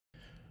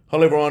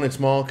Hello everyone, it's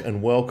Mark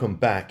and welcome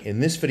back. In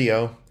this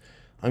video,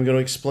 I'm going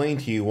to explain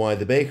to you why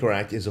the Baker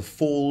Act is a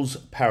fool's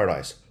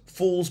paradise.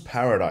 Fool's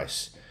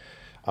paradise.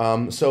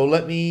 So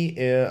let me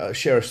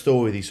share a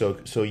story with you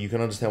so you can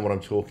understand what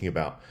I'm talking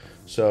about.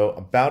 So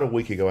about a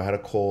week ago, I had a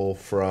call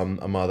from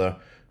a mother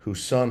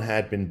whose son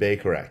had been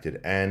Baker Acted,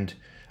 and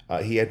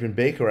he had been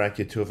Baker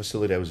Acted to a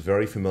facility I was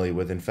very familiar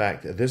with. In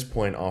fact, at this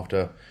point,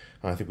 after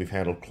I think we've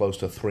handled close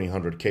to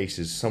 300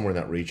 cases, somewhere in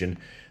that region,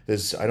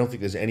 I don't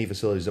think there's any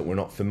facilities that we're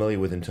not familiar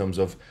with in terms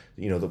of,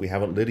 that we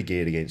haven't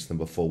litigated against them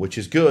before, which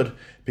is good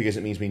because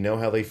it means we know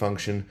how they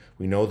function,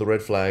 we know the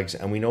red flags,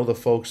 and we know the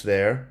folks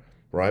there,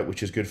 right,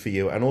 which is good for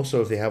you. And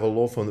also if they have a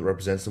law firm that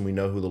represents them, we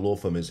know who the law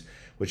firm is,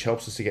 which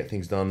helps us to get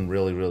things done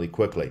really, really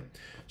quickly.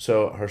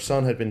 So her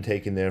son had been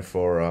taken there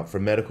for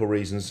medical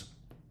reasons,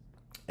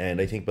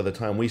 and I think by the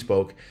time we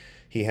spoke,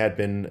 he had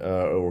been,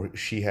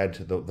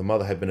 the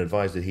mother had been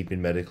advised that he'd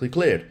been medically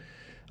cleared.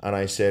 And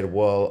I said,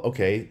 well,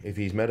 okay, if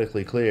he's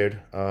medically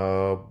cleared,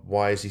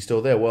 why is he still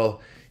there?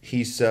 Well,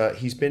 he's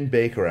been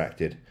Baker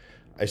Acted.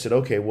 I said,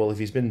 okay, well, if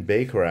he's been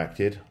Baker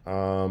Acted,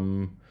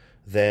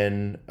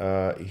 then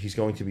he's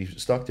going to be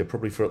stuck there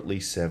probably for at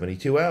least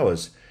 72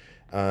 hours.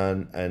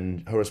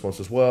 And her response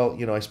was, well,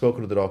 I've spoken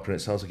to the doctor and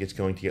it sounds like it's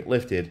going to get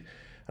lifted.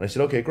 And I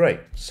said, okay,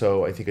 great.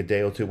 So I think a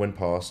day or two went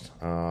past.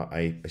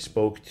 I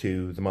spoke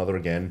to the mother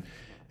again,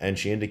 and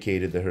she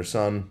indicated that her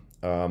son,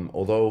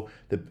 although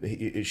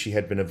she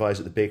had been advised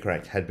that the Baker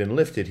Act had been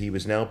lifted, he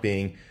was now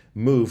being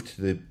moved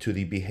to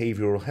the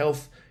behavioral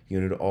health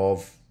unit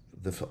of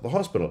the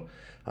hospital.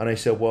 And I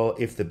said, well,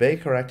 if the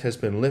Baker Act has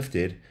been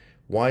lifted,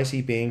 why is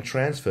he being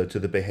transferred to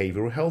the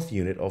behavioral health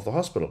unit of the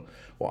hospital?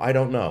 Well, I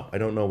don't know. I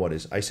don't know what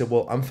is. I said,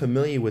 well, I'm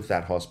familiar with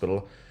that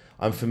hospital.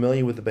 I'm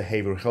familiar with the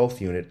behavioral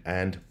health unit,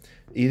 and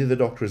either the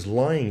doctor is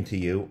lying to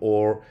you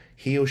or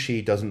he or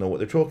she doesn't know what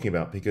they're talking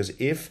about. Because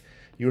if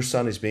your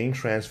son is being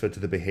transferred to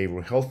the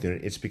behavioral health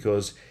unit, it's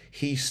because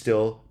he's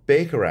still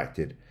Baker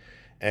Acted.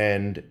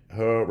 And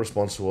her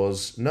response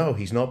was, no,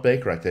 he's not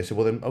Baker Acted. I said,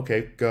 well then,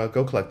 okay, go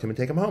collect him and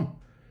take him home.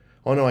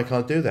 Oh no, I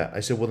can't do that. I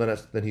said, well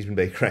then he's been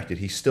Baker Acted.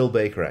 He's still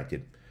Baker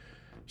Acted.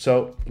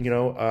 So,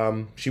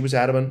 she was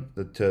adamant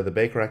that the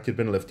Baker Act had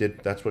been lifted.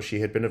 That's what she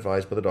had been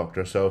advised by the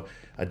doctor. So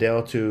a day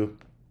or two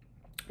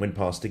went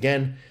past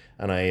again,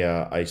 and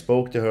I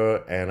spoke to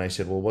her and I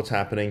said, well, what's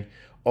happening?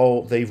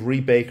 Oh, they've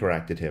re-Baker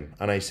Acted him.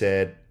 And I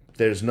said,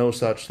 there's no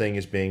such thing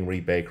as being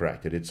re-Baker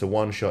Acted. It's a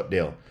one-shot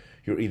deal.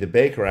 You're either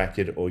Baker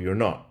Acted or you're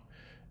not.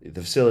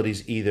 The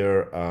facility's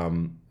either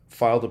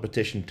filed a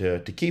petition to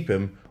keep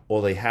him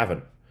or they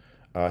haven't.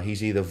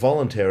 He's either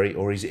voluntary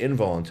or he's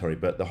involuntary.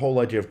 But the whole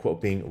idea of, quote,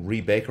 being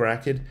re-Baker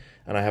Acted,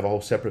 and I have a whole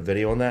separate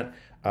video on that,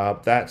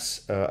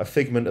 that's a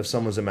figment of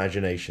someone's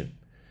imagination.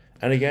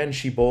 And again,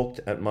 she balked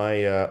at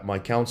my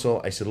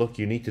counsel. I said, look,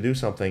 you need to do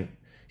something.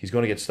 He's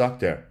going to get stuck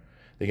there.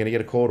 They're going to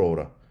get a court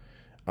order.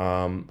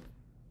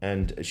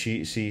 And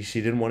she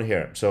didn't want to hear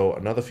it. So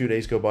another few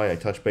days go by, I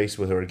touch base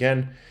with her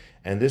again,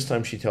 and this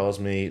time she tells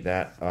me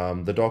that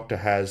the doctor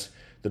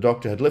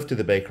had lifted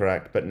the Baker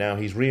Act, but now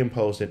he's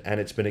reimposed it and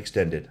it's been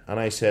extended. And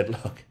I said,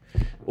 look,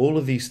 all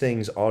of these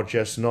things are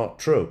just not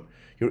true.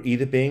 You're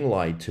either being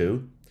lied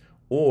to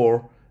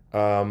or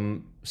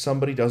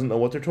somebody doesn't know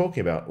what they're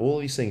talking about. All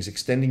these things,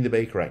 extending the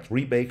Baker Act,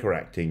 re-Baker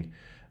Acting,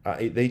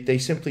 they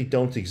simply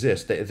don't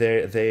exist.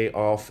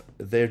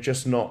 They're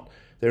just not.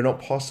 They're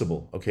not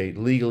possible. Okay,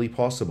 legally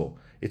possible.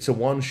 It's a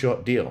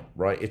one-shot deal,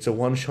 right? It's a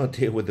one-shot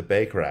deal with the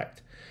Baker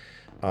Act.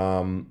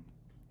 And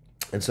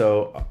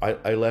so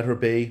I let her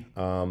be,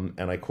 and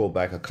I called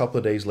back a couple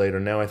of days later.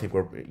 Now I think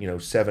we're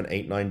 7,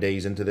 8, 9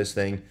 days into this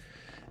thing,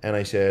 and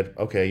I said,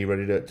 okay, you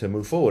ready to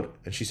move forward?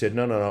 And she said,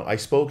 no. I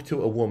spoke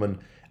to a woman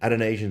at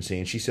an agency,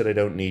 and she said, I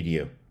don't need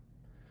you.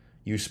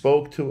 You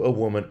spoke to a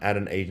woman at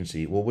an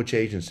agency. Well, which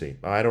agency?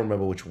 I don't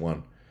remember which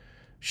one.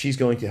 She's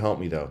going to help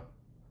me, though.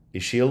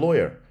 Is she a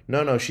lawyer?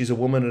 No, she's a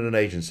woman at an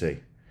agency.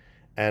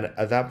 And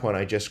at that point,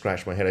 I just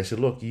scratched my head. I said,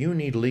 look, you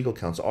need legal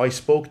counsel. I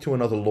spoke to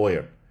another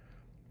lawyer,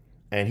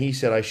 and he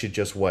said I should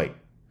just wait.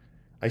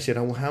 I said,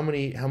 well, how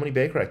many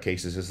Baker Act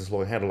cases has this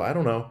lawyer handled? I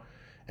don't know.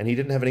 And he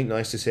didn't have anything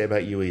nice to say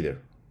about you either.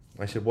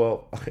 I said,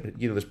 well,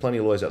 there's plenty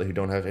of lawyers out there who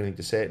don't have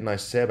anything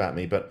nice to say about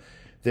me, but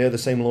they're the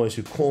same lawyers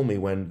who call me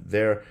when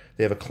they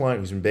have a client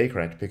who's in Baker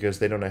Act because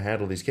they don't know how to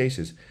handle these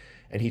cases.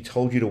 And he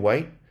told you to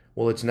wait?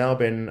 Well, it's now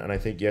been, and I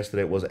think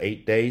yesterday it was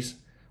 8 days.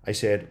 I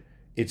said,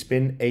 it's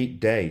been 8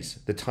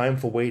 days. The time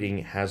for waiting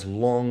has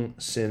long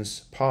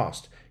since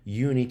passed.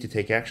 You need to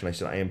take action. I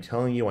said, I am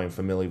telling you, I'm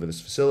familiar with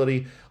this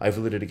facility. I've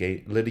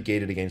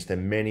litigated against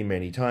them many,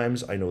 many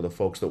times. I know the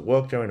folks that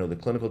work there. I know the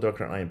clinical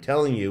doctor. I am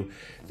telling you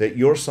that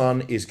your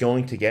son is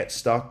going to get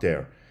stuck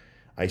there.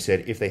 I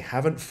said, if they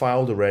haven't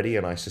filed already,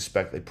 and I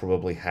suspect they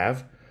probably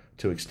have,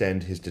 to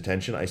extend his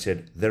detention, I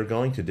said, they're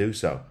going to do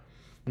so.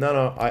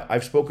 No,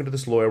 I've spoken to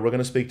this lawyer. We're going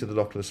to speak to the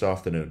doctor this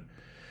afternoon.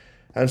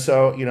 And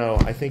so,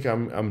 I think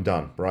I'm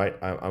done, right?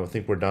 I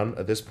think we're done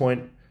at this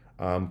point.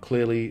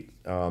 Clearly,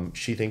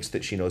 she thinks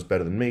that she knows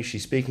better than me.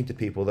 She's speaking to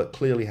people that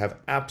clearly have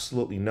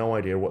absolutely no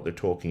idea what they're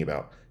talking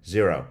about.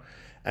 Zero.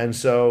 And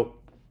so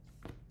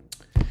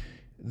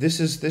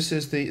This is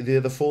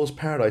the fool's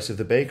paradise of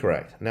the Baker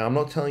Act. Now, I'm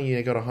not telling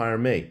you got to hire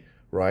me,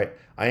 right?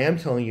 I am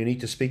telling you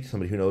need to speak to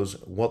somebody who knows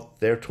what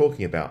they're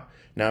talking about.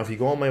 Now, if you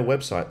go on my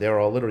website, there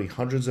are literally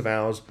hundreds of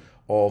hours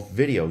of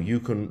video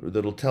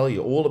that'll tell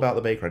you all about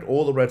the Baker Act,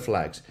 all the red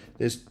flags.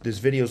 There's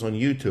videos on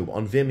YouTube,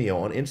 on Vimeo,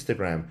 on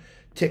Instagram,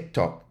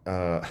 TikTok,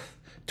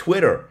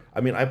 Twitter.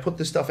 I mean, I put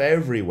this stuff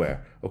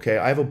everywhere, okay?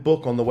 I have a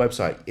book on the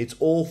website. It's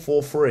all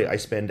for free. I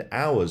spend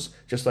hours,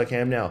 just like I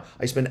am now,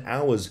 I spend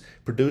hours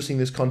producing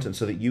this content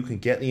so that you can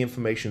get the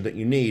information that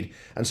you need,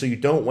 and so you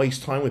don't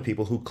waste time with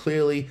people who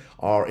clearly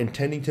are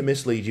intending to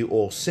mislead you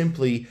or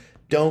simply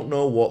don't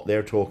know what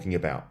they're talking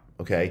about,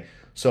 okay?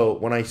 So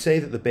when I say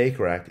that the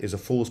Baker Act is a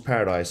fool's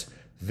paradise,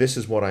 this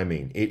is what I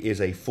mean. It is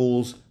a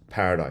fool's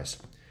paradise.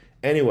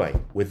 Anyway,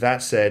 with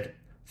that said,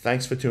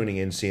 thanks for tuning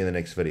in. See you in the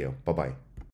next video. Bye-bye.